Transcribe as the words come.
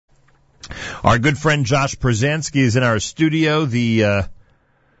Our good friend Josh Przansky is in our studio. There's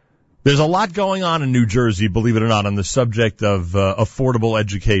a lot going on in New Jersey, believe it or not, on the subject of affordable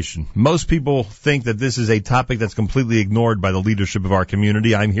education. Most people think that this is a topic that's completely ignored by the leadership of our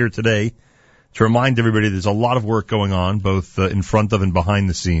community. I'm here today to remind everybody there's a lot of work going on, both in front of and behind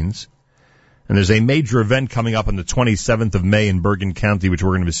the scenes. And there's a major event coming up on the 27th of May in Bergen County, which we're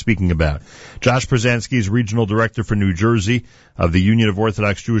going to be speaking about. Josh Przansky is Regional Director for New Jersey of the Union of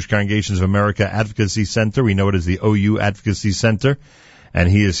Orthodox Jewish Congregations of America Advocacy Center. We know it as the OU Advocacy Center. And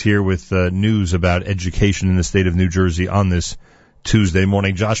he is here with news about education in the state of New Jersey on this Tuesday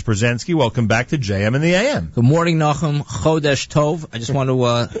morning. Josh Przansky, welcome back to JM and the AM. Good morning, Nachum. Chodesh Tov. I just want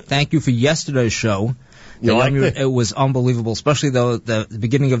to thank you for yesterday's show. You liked it? It was unbelievable, especially though the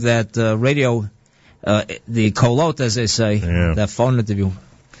beginning of that radio, the kolot, as they say, that phone interview.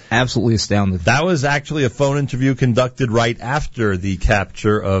 Absolutely astounding. That was actually a phone interview conducted right after the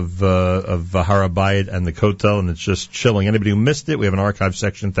capture of Har HaBayit and the Kotel, and it's just chilling. Anybody who missed it, we have an archive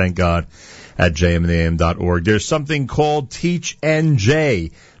section, thank God, at jmandtheam.org. There's something called Teach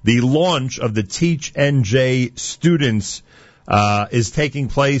NJ. The launch of the Teach NJ students is taking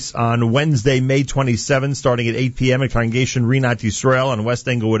place on Wednesday, May 27th, starting at 8 p.m. at Congregation Rinat Yisrael on West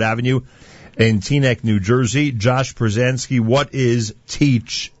Englewood Avenue in Teaneck, New Jersey. Josh Przansky, what is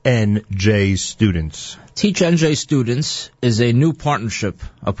Teach NJ Students? Teach NJ Students is a new partnership,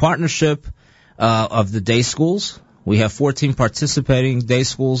 of the day schools. We have 14 participating day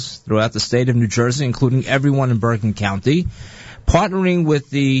schools throughout the state of New Jersey, including everyone in Bergen County, partnering with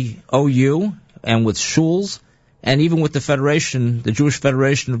the OU and with shuls, and even with the Federation, the Jewish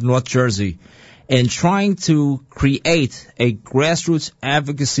Federation of North Jersey, in trying to create a grassroots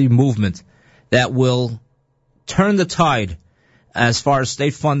advocacy movement that will turn the tide as far as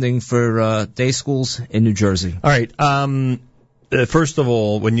state funding for day schools in New Jersey. All right. First of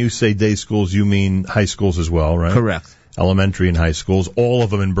all, when you say day schools, you mean high schools as well, right? Correct. Elementary and high schools. All of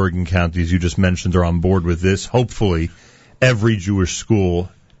them in Bergen County, as you just mentioned, are on board with this. Hopefully, every Jewish school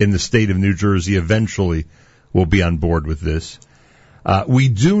in the state of New Jersey eventually will be on board with this. We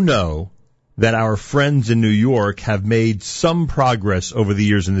do know that our friends in New York have made some progress over the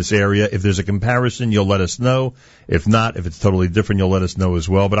years in this area. If there's a comparison, you'll let us know. If not, if it's totally different, you'll let us know as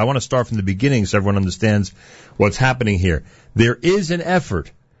well. But I want to start from the beginning so everyone understands what's happening here. There is an effort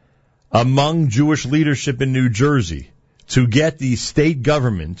among Jewish leadership in New Jersey to get the state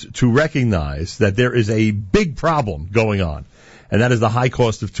government to recognize that there is a big problem going on, and that is the high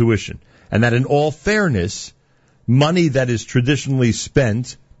cost of tuition. And that in all fairness, money that is traditionally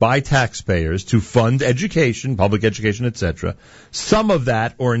spent by taxpayers to fund education, public education, etc., some of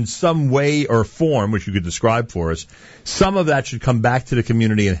that, or in some way or form, which you could describe for us, some of that should come back to the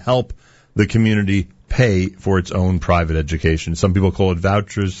community and help the community pay for its own private education. Some people call it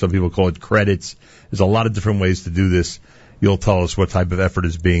vouchers, some people call it credits. There's a lot of different ways to do this. You'll tell us what type of effort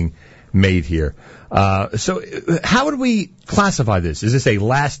is being made here. So how would we classify this? Is this a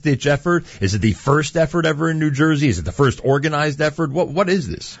last-ditch effort? Is it the first effort ever in New Jersey? Is it the first organized effort? What is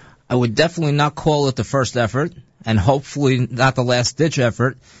this? I would definitely not call it the first effort, and hopefully not the last-ditch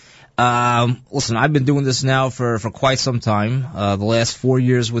effort. Listen, I've been doing this now for quite some time, the last 4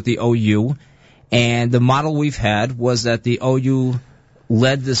 years with the OU, and the model we've had was that the OU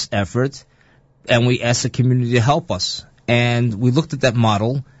led this effort, and we asked the community to help us. And we looked at that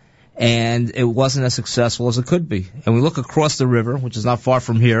model, and it wasn't as successful as it could be. And we look across the river, which is not far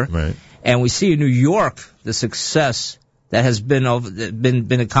from here, right, and we see in New York the success that has been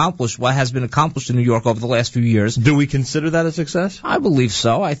accomplished, what has been accomplished in New York over the last few years. Do we consider that a success? I believe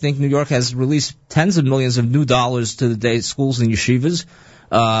so. I think New York has released tens of millions of new dollars to the day schools and yeshivas,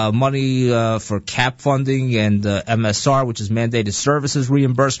 money for CAP funding and MSR, which is mandated services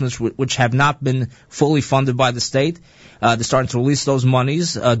reimbursements, which have not been fully funded by the state. They're starting to release those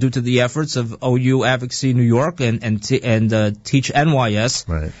monies due to the efforts of OU Advocacy New York and Teach NYS,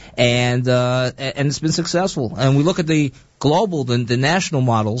 right. And it's been successful. And we look at the global, the national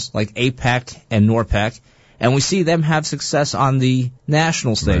models like APAC and NORPAC, and we see them have success on the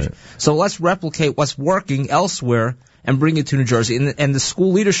national stage. Right. So let's replicate what's working elsewhere and bring it to New Jersey. And the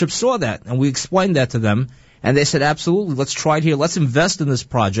school leadership saw that, and we explained that to them. And they said, absolutely, let's try it here. Let's invest in this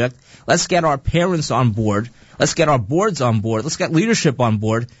project. Let's get our parents on board. Let's get our boards on board. Let's get leadership on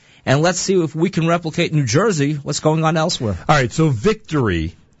board. And let's see if we can replicate in New Jersey what's going on elsewhere. All right, so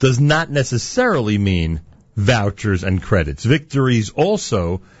victory does not necessarily mean vouchers and credits. Victories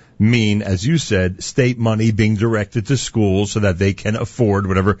also mean, as you said, state money being directed to schools so that they can afford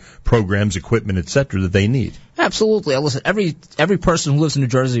whatever programs, equipment, etc. that they need. Absolutely. Listen, every person who lives in New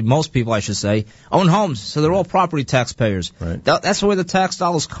Jersey, most people I should say, own homes, so they're all property taxpayers. Right. That's where the tax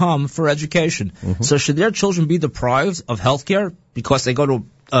dollars come for education. So should their children be deprived of health care because they go to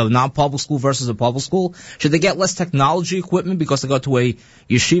a non-public school versus a public school? Should they get less technology equipment because they go to a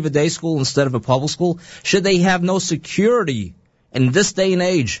yeshiva day school instead of a public school? Should they have no security in this day and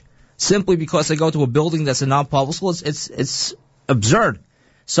age simply because they go to a building that's a non-public school? It's absurd.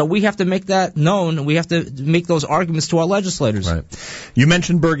 So we have to make that known, and we have to make those arguments to our legislators. Right. You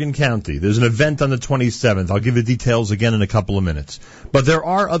mentioned Bergen County. There's an event on the 27th. I'll give you details again in a couple of minutes. But there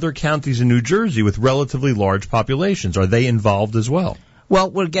are other counties in New Jersey with relatively large populations. Are they involved as well? Well,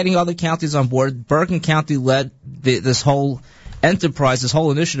 we're getting other counties on board. Bergen County led this whole enterprise, this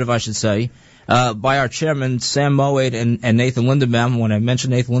whole initiative, I should say, by our chairman, Sam Moade and Nathan Lindenbaum. When I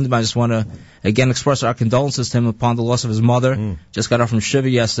mentioned Nathan Lindenbaum, I just want to, again, express our condolences to him upon the loss of his mother. Just got off from Shiva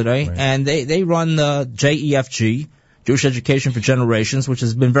yesterday. Right. And they run JEFG, Jewish Education for Generations, which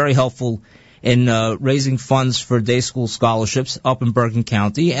has been very helpful in raising funds for day school scholarships up in Bergen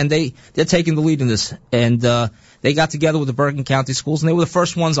County. And they're taking the lead in this. And they got together with the Bergen County schools, and they were the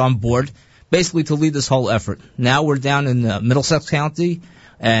first ones on board, basically to lead this whole effort. Now we're down in Middlesex County,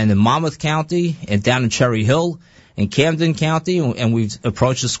 and in Monmouth County, and down in Cherry Hill, in Camden County, and we've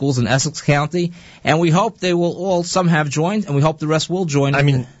approached the schools in Essex County, and we hope they will all, some have joined, and we hope the rest will join. I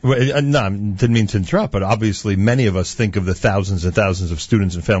mean, no, I didn't mean to interrupt, but obviously many of us think of the thousands and thousands of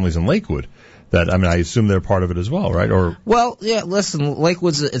students and families in Lakewood. I assume they're part of it as well, right? Well, yeah, listen,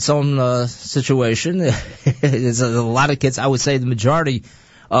 Lakewood's its own situation. There's a lot of kids. I would say the majority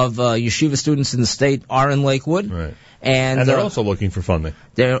of yeshiva students in the state are in Lakewood. Right. And they're also looking for funding.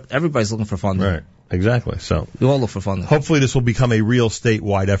 Everybody's looking for funding. Right. Exactly. So we all look for funding. Hopefully this will become a real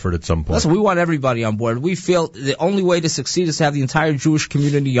statewide effort at some point. Listen, we want everybody on board. We feel the only way to succeed is to have the entire Jewish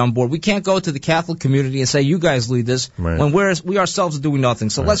community on board. We can't go to the Catholic community and say, you guys lead this, right, when we ourselves are doing nothing.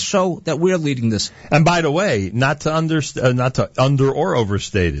 So let's show that we're leading this. And by the way, not to under or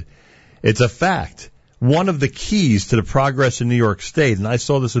overstate it, it's a fact. One of the keys to the progress in New York State, and I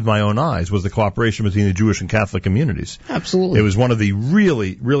saw this with my own eyes, was the cooperation between the Jewish and Catholic communities. Absolutely. It was one of the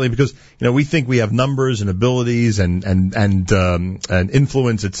really, because, we think we have numbers and abilities and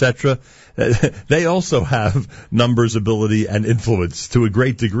influence, etc. They also have numbers, ability, and influence to a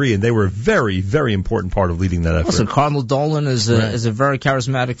great degree, and they were a very, very important part of leading that effort. Listen, Cardinal Dolan is a very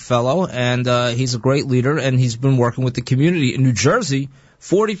charismatic fellow, and he's a great leader, and he's been working with the community. In New Jersey,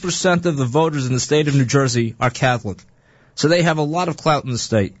 40% of the voters in the state of New Jersey are Catholic. So they have a lot of clout in the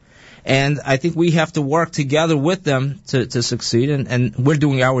state. And I think we have to work together with them to succeed, and we're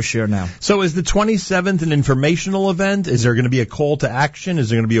doing our share now. So is the 27th an informational event? Is there going to be a call to action? Is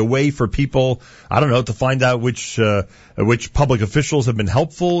there going to be a way for people, to find out which public officials have been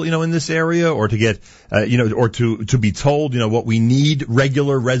helpful, in this area, or to get, or to be told, what we need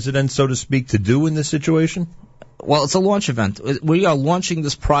regular residents, so to speak, to do in this situation? Well, it's a launch event. We are launching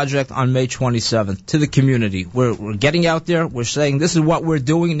this project on May 27th to the community. We're getting out there. We're saying this is what we're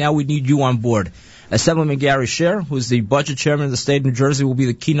doing. Now we need you on board. Assemblyman Gary Scher, who's the budget chairman of the state of New Jersey, will be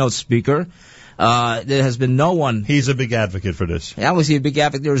the keynote speaker. There has been no one. He's a big advocate for this. Obviously, a big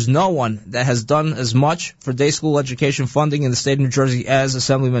advocate. There is no one that has done as much for day school education funding in the state of New Jersey as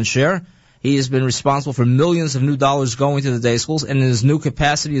Assemblyman Scher. He has been responsible for millions of new dollars going to the day schools, and in his new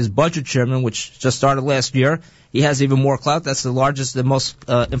capacity as budget chairman, which just started last year, he has even more clout. That's the largest, the most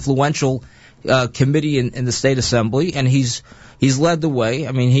influential committee in the state assembly, and he's led the way.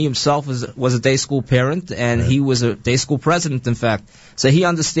 I mean, he himself was a day school parent, and he was a day school president, in fact. So he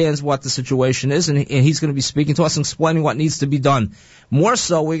understands what the situation is, and he's going to be speaking to us and explaining what needs to be done. More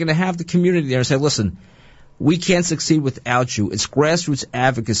so, we're going to have the community there and say, listen, we can't succeed without you. It's grassroots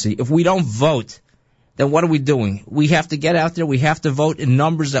advocacy. If we don't vote, then what are we doing? We have to get out there. We have to vote in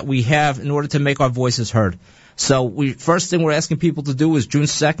numbers that we have in order to make our voices heard. So first thing we're asking people to do is June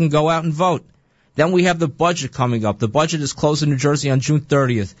 2nd, go out and vote. Then we have the budget coming up. The budget is closed in New Jersey on June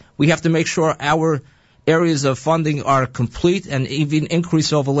 30th. We have to make sure our areas of funding are complete and even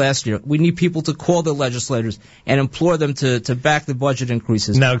increase over last year. We need people to call the legislators and implore them to back the budget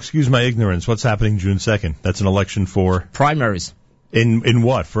increases. Now, excuse my ignorance. What's happening June 2nd? That's an election for? Primaries. In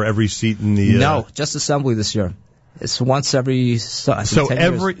what? For every seat in the... No, just assembly this year. It's once every...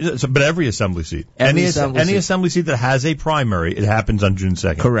 But every assembly seat. Any assembly seat that has a primary, it happens on June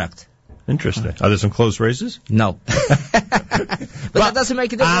 2nd. Correct. Interesting. Are there some close races? No. But that doesn't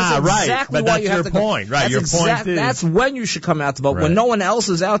make a difference. That's exactly right. But why that's you have your to point. Right. Your point is... That's when you should come out to vote. Right. When no one else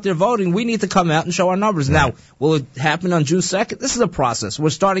is out there voting, we need to come out and show our numbers. Right. Now, will it happen on June 2nd? This is a process. We're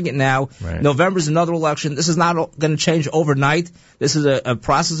starting it now. Right. November's another election. This is not going to change overnight. This is a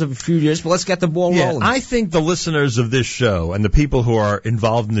process of a few years, but let's get the ball rolling. I think the listeners of this show and the people who are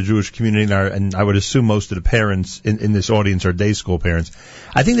involved in the Jewish community, and I would assume most of the parents in this audience are day school parents,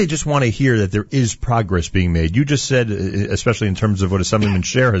 I think they just want to hear that there is progress being made. You just said, especially in terms of what Assemblyman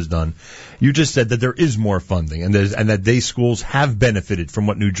Scher has done, you just said that there is more funding and that day schools have benefited from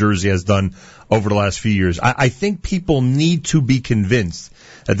what New Jersey has done over the last few years. I think people need to be convinced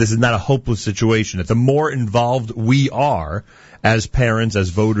that this is not a hopeless situation, that the more involved we are as parents, as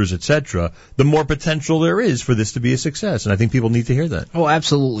voters, etc., the more potential there is for this to be a success. And I think people need to hear that. Oh,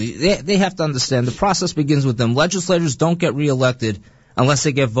 absolutely. They have to understand the process begins with them. Legislators don't get reelected unless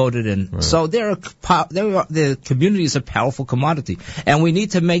they get voted in. Right. So the community is a powerful commodity. And we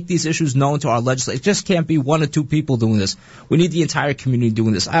need to make these issues known to our legislators. It just can't be one or two people doing this. We need the entire community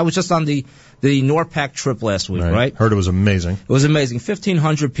doing this. I was just on the NORPAC trip last week, right? Heard it was amazing. It was amazing.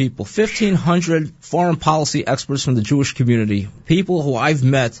 1,500 people. 1,500 foreign policy experts from the Jewish community. People who I've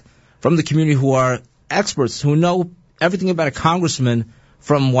met from the community who are experts, who know everything about a congressman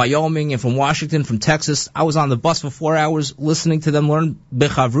from Wyoming and from Washington, from Texas. I was on the bus for 4 hours listening to them learn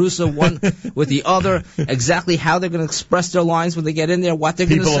bechavrusa, one with the other, exactly how they're going to express their lines when they get in there, what they're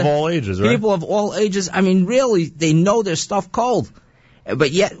going to say. People of all ages, right? People of all ages. I mean, really, they know their stuff cold.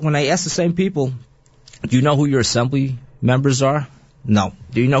 But yet, when I ask the same people, do you know who your assembly members are? No.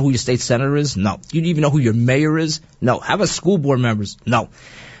 Do you know who your state senator is? No. Do you even know who your mayor is? No. How about school board members? No.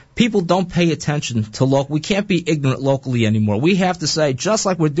 People don't pay attention to local. We can't be ignorant locally anymore. We have to say, just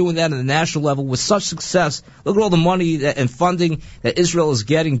like we're doing that at the national level with such success, look at all the money and funding that Israel is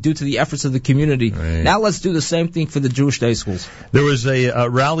getting due to the efforts of the community. Right. Now let's do the same thing for the Jewish day schools. There was a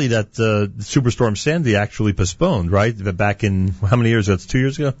rally that Superstorm Sandy actually postponed, right? Back in, how many years ago? It's 2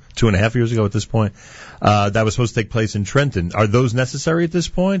 years ago? 2.5 years ago at this point. That was supposed to take place in Trenton. Are those necessary at this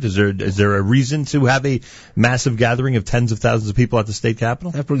point? Is there a reason to have a massive gathering of tens of thousands of people at the state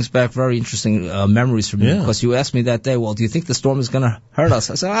capitol? That brings back very interesting memories for me, because you asked me that day, well, do you think the storm is going to hurt us?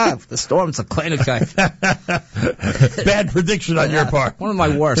 I said, the storm's a Kleinigkeit. Bad prediction on your part. One of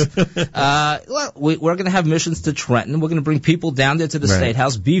my worst. We're going to have missions to Trenton. We're going to bring people down there to the State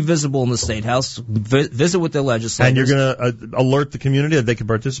House, be visible in the State House, visit with their legislators. And you're going to alert the community that they can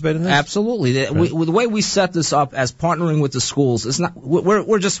participate in this? Absolutely. Right. The way we set this up as partnering with the schools, it's not.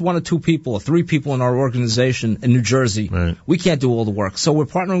 We're just one or two people or three people in our organization in New Jersey. Right. We can't do all the work. So we're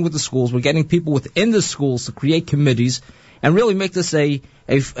partnering with the schools. We're getting people within the schools to create committees and really make this a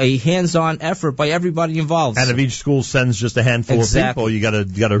hands-on effort by everybody involved. And if each school sends just a handful of people, you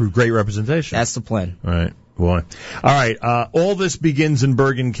got a great representation. That's the plan. All right. Boy. All right. All this begins in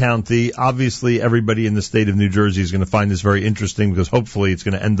Bergen County. Obviously, everybody in the state of New Jersey is going to find this very interesting because hopefully it's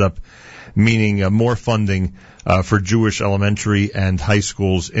going to end up meaning more funding for Jewish elementary and high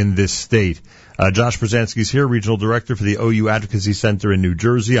schools in this state. Josh Brzezinski is here, Regional Director for the OU Advocacy Center in New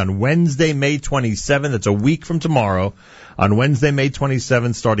Jersey. On Wednesday, May 27th, that's a week from tomorrow, on Wednesday, May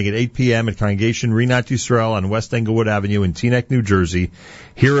 27th, starting at 8 p.m. at Congregation Rinat Yisrael on West Englewood Avenue in Teaneck, New Jersey,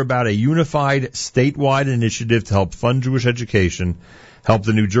 hear about a unified statewide initiative to help fund Jewish education, help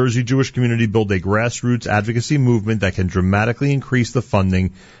the New Jersey Jewish community build a grassroots advocacy movement that can dramatically increase the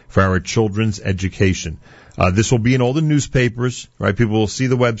funding for our children's education. This will be in all the newspapers, right? People will see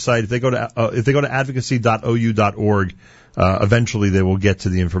the website. If they go to advocacy.ou.org, eventually they will get to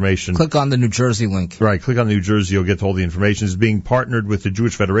the information. Click on the New Jersey link. Right, click on New Jersey, you'll get to all the information. It's being partnered with the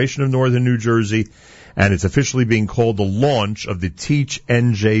Jewish Federation of Northern New Jersey, and it's officially being called the launch of the Teach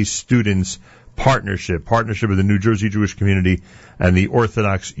NJ Students Partnership of the New Jersey Jewish community and the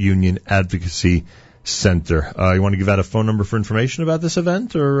Orthodox Union Advocacy Center. You want to give out a phone number for information about this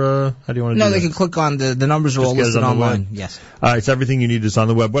event, or how do you want to do that? No, they can click on the numbers are all listed online. Yes. All right, so everything you need is on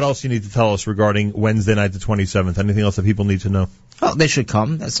the web. What else do you need to tell us regarding Wednesday night the 27th? Anything else that people need to know? Well, they should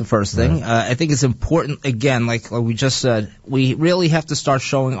come. That's the first thing. Right. I think it's important, again, like we just said, we really have to start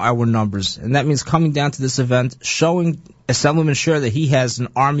showing our numbers. And that means coming down to this event, showing Assemblyman Scher that he has an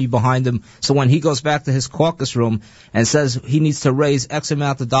army behind him. So when he goes back to his caucus room and says he needs to raise X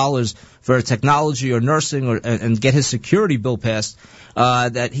amount of dollars for technology or nursing and get his security bill passed,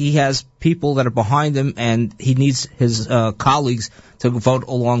 that he has people that are behind him and he needs his colleagues to vote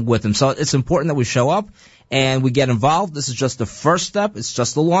along with him. So it's important that we show up and we get involved. This is just the first step. It's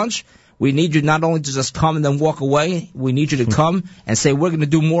just the launch. We need you not only to just come and then walk away. We need you to come and say, we're going to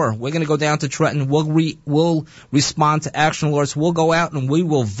do more. We're going to go down to Trenton. We'll respond to action alerts. We'll go out and we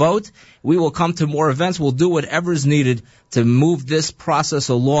will vote. We will come to more events. We'll do whatever is needed to move this process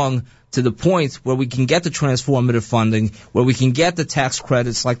along to the point where we can get the transformative funding, where we can get the tax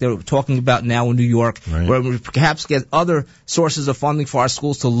credits like they're talking about now in New York, right, where we perhaps get other sources of funding for our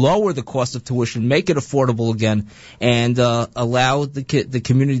schools to lower the cost of tuition, make it affordable again, and allow the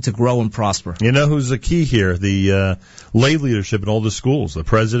community to grow and prosper. You know who's the key here? The lay leadership in all the schools, the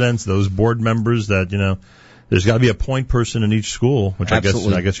presidents, those board members that, there's got to be a point person in each school, which I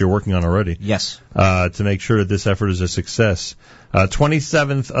guess you're working on already. Yes. To make sure that this effort is a success.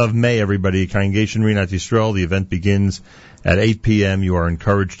 27th of May, everybody, Congregation Rinat Yisrael. The event begins at 8 p.m. You are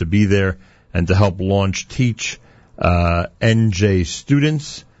encouraged to be there and to help launch Teach NJ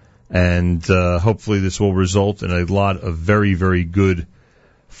students. And hopefully this will result in a lot of very, very good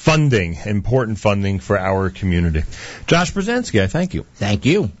funding, important funding for our community. Josh Brzezinski, I thank you. Thank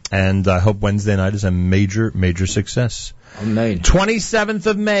you. And I hope Wednesday night is a major, major success. Amen. 27th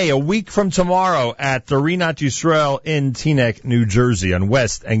of May, a week from tomorrow, at the Rinat Yisrael in Teaneck, New Jersey, on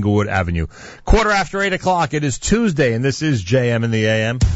West Englewood Avenue. 8:15, it is Tuesday, and this is JM in the AM.